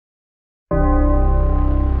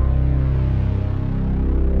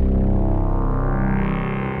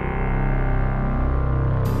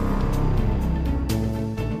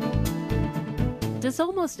Does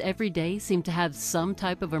almost every day seem to have some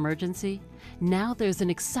type of emergency? Now there's an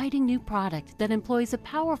exciting new product that employs a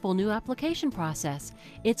powerful new application process.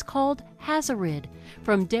 It's called HAZARiD.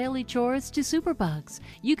 From daily chores to superbugs,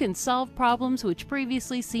 you can solve problems which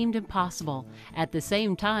previously seemed impossible. At the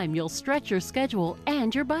same time, you'll stretch your schedule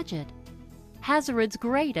and your budget. HAZARiD's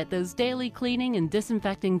great at those daily cleaning and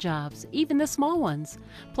disinfecting jobs, even the small ones.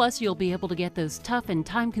 Plus, you'll be able to get those tough and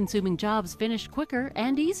time-consuming jobs finished quicker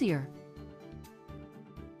and easier.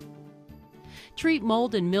 Treat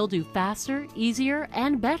mold and mildew faster, easier,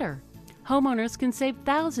 and better. Homeowners can save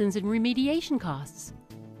thousands in remediation costs.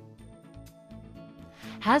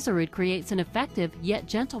 HAZARiD creates an effective yet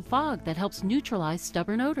gentle fog that helps neutralize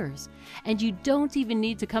stubborn odors. And you don't even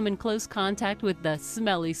need to come in close contact with the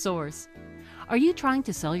smelly source. Are you trying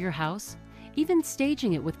to sell your house? Even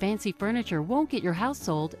staging it with fancy furniture won't get your house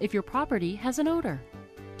sold if your property has an odor.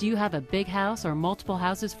 Do you have a big house or multiple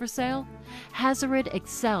houses for sale? HAZARiD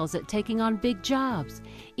excels at taking on big jobs.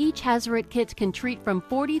 Each HAZARiD kit can treat from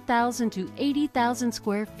 40,000 to 80,000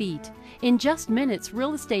 square feet. In just minutes,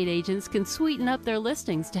 real estate agents can sweeten up their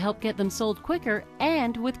listings to help get them sold quicker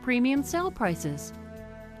and with premium sale prices.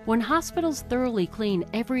 When hospitals thoroughly clean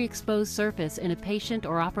every exposed surface in a patient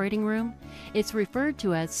or operating room, it's referred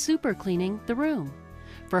to as super cleaning the room.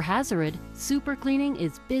 For HAZARiD, super cleaning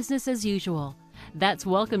is business as usual. That's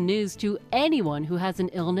welcome news to anyone who has an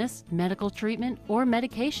illness, medical treatment, or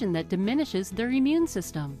medication that diminishes their immune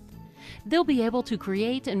system. They'll be able to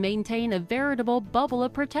create and maintain a veritable bubble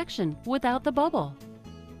of protection without the bubble.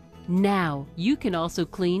 Now, you can also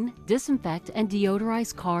clean, disinfect, and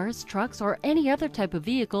deodorize cars, trucks, or any other type of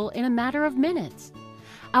vehicle in a matter of minutes.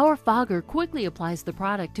 Our fogger quickly applies the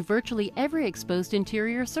product to virtually every exposed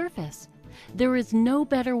interior surface. There is no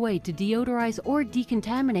better way to deodorize or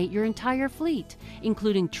decontaminate your entire fleet,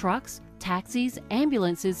 including trucks, taxis,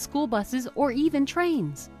 ambulances, school buses, or even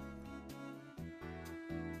trains.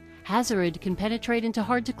 HAZARiD can penetrate into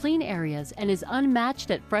hard-to-clean areas and is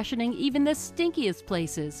unmatched at freshening even the stinkiest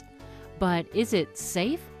places. But is it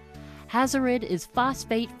safe? HAZARiD is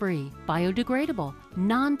phosphate-free, biodegradable,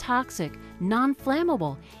 non-toxic,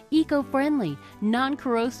 non-flammable, eco-friendly,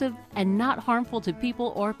 non-corrosive, and not harmful to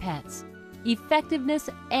people or pets. Effectiveness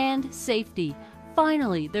and safety.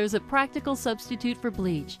 Finally, there's a practical substitute for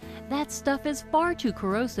bleach. That stuff is far too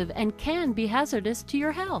corrosive and can be hazardous to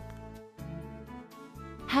your health.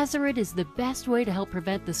 HAZARiD is the best way to help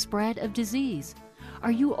prevent the spread of disease. Are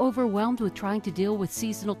you overwhelmed with trying to deal with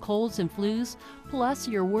seasonal colds and flus, plus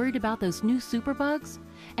you're worried about those new superbugs?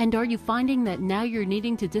 And are you finding that now you're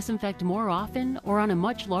needing to disinfect more often or on a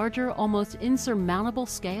much larger, almost insurmountable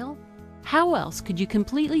scale? How else could you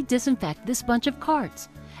completely disinfect this bunch of carts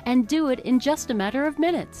and do it in just a matter of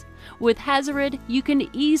minutes? With HAZARiD, you can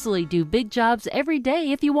easily do big jobs every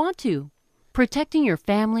day if you want to. Protecting your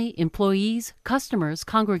family, employees, customers,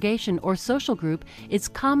 congregation, or social group is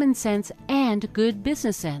common sense and good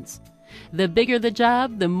business sense. The bigger the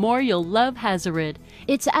job, the more you'll love HAZARiD.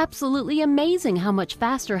 It's absolutely amazing how much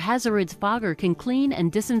faster HAZARiD's fogger can clean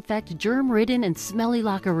and disinfect germ-ridden and smelly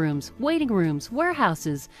locker rooms, waiting rooms,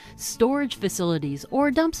 warehouses, storage facilities,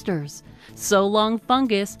 or dumpsters. So long,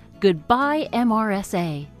 fungus. Goodbye,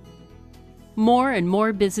 MRSA. More and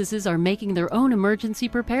more businesses are making their own emergency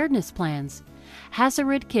preparedness plans.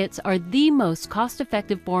 HAZARiD kits are the most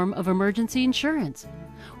cost-effective form of emergency insurance.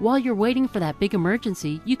 While you're waiting for that big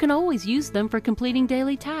emergency, you can always use them for completing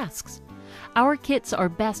daily tasks. Our kits are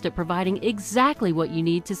best at providing exactly what you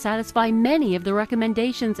need to satisfy many of the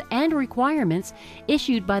recommendations and requirements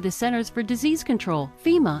issued by the Centers for Disease Control,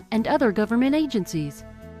 FEMA, and other government agencies.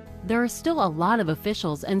 There are still a lot of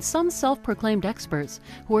officials and some self-proclaimed experts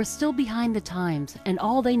who are still behind the times, and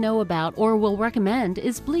all they know about or will recommend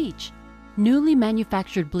is bleach. Newly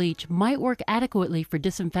manufactured bleach might work adequately for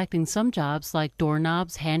disinfecting some jobs like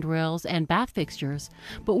doorknobs, handrails, and bath fixtures,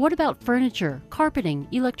 but what about furniture, carpeting,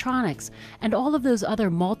 electronics, and all of those other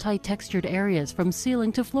multi-textured areas from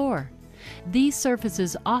ceiling to floor? These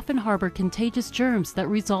surfaces often harbor contagious germs that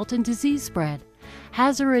result in disease spread.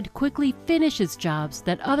 HAZARiD quickly finishes jobs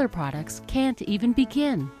that other products can't even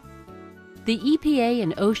begin. The EPA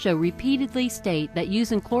and OSHA repeatedly state that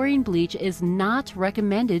using chlorine bleach is not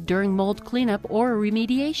recommended during mold cleanup or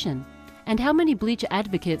remediation. And how many bleach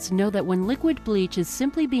advocates know that when liquid bleach is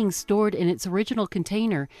simply being stored in its original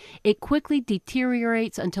container, it quickly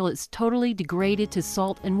deteriorates until it's totally degraded to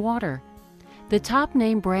salt and water? The top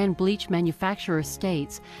name brand bleach manufacturer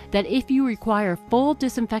states that if you require full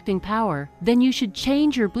disinfecting power, then you should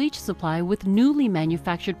change your bleach supply with newly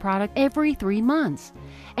manufactured product every 3 months.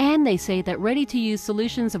 And they say that ready-to-use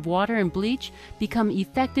solutions of water and bleach become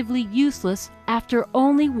effectively useless after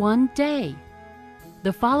only 1 day.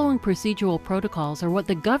 The following procedural protocols are what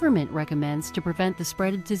the government recommends to prevent the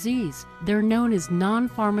spread of disease. They're known as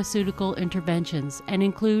non-pharmaceutical interventions and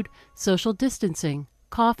include social distancing,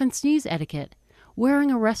 cough and sneeze etiquette, wearing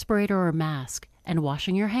a respirator or mask, and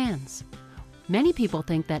washing your hands. Many people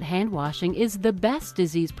think that hand washing is the best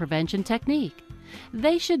disease prevention technique.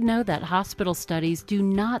 They should know that hospital studies do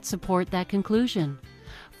not support that conclusion.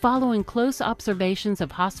 Following close observations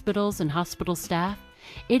of hospitals and hospital staff,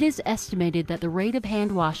 it is estimated that the rate of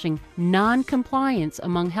hand washing non-compliance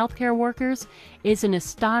among healthcare workers is an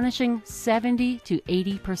astonishing 70 to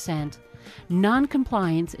 80%.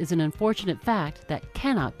 Non-compliance is an unfortunate fact that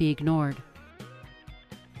cannot be ignored.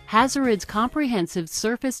 HAZARiD's comprehensive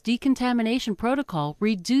surface decontamination protocol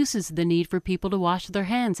reduces the need for people to wash their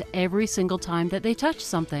hands every single time that they touch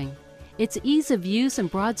something. Its ease of use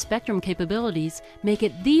and broad-spectrum capabilities make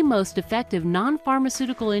it the most effective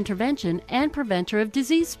non-pharmaceutical intervention and preventer of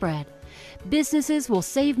disease spread. Businesses will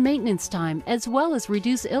save maintenance time as well as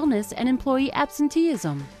reduce illness and employee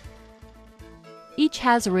absenteeism. Each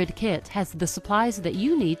HAZARiD kit has the supplies that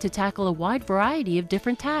you need to tackle a wide variety of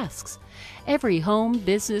different tasks. Every home,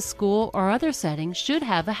 business, school, or other setting should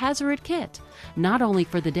have a HAZARiD kit, not only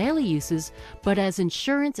for the daily uses, but as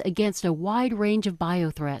insurance against a wide range of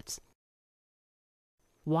biothreats.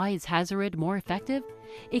 Why is HAZARiD more effective?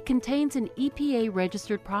 It contains an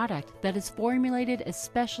EPA-registered product that is formulated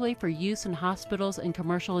especially for use in hospitals and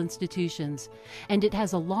commercial institutions, and it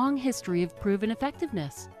has a long history of proven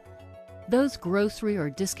effectiveness. Those grocery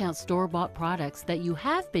or discount store-bought products that you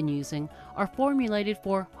have been using are formulated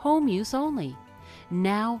for home use only.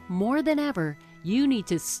 Now, more than ever, you need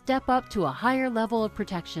to step up to a higher level of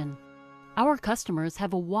protection. Our customers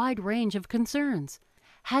have a wide range of concerns.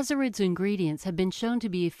 HAZARiD's ingredients have been shown to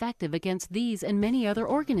be effective against these and many other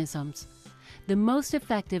organisms. The most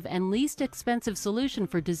effective and least expensive solution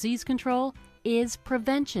for disease control is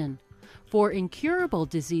prevention. For incurable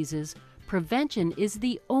diseases, prevention is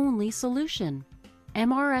the only solution.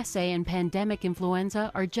 MRSA and pandemic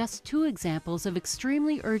influenza are just two examples of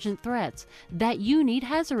extremely urgent threats that you need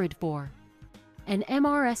HAZARiD for. An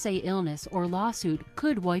MRSA illness or lawsuit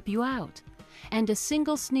could wipe you out, and a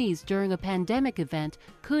single sneeze during a pandemic event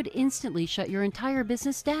could instantly shut your entire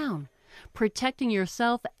business down. Protecting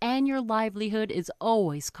yourself and your livelihood is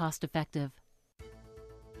always cost-effective.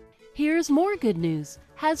 Here's more good news.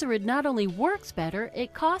 HAZARiD not only works better,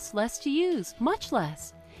 it costs less to use, much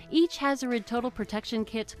less. Each HAZARiD Total Protection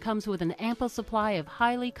Kit comes with an ample supply of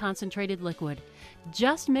highly concentrated liquid.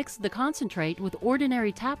 Just mix the concentrate with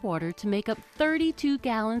ordinary tap water to make up 32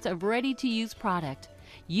 gallons of ready-to-use product.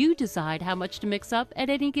 You decide how much to mix up at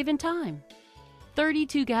any given time.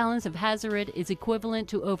 32 gallons of HAZARiD is equivalent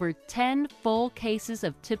to over 10 full cases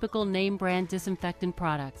of typical name brand disinfectant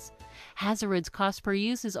products. HAZARiD's cost per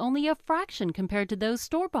use is only a fraction compared to those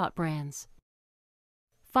store-bought brands.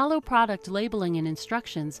 Follow product labeling and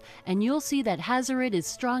instructions, and you'll see that HAZARiD is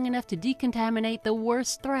strong enough to decontaminate the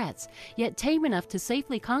worst threats, yet tame enough to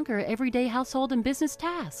safely conquer everyday household and business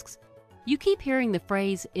tasks. You keep hearing the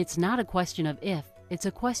phrase, "It's not a question of if, it's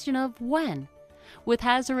a question of when." With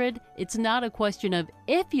HAZARiD, it's not a question of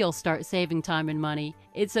if you'll start saving time and money,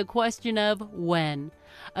 it's a question of when.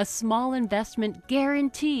 A small investment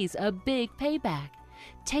guarantees a big payback.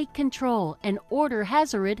 Take control and order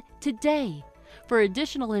HAZARiD today. For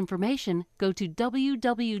additional information, go to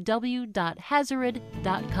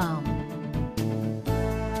www.hazarid.com.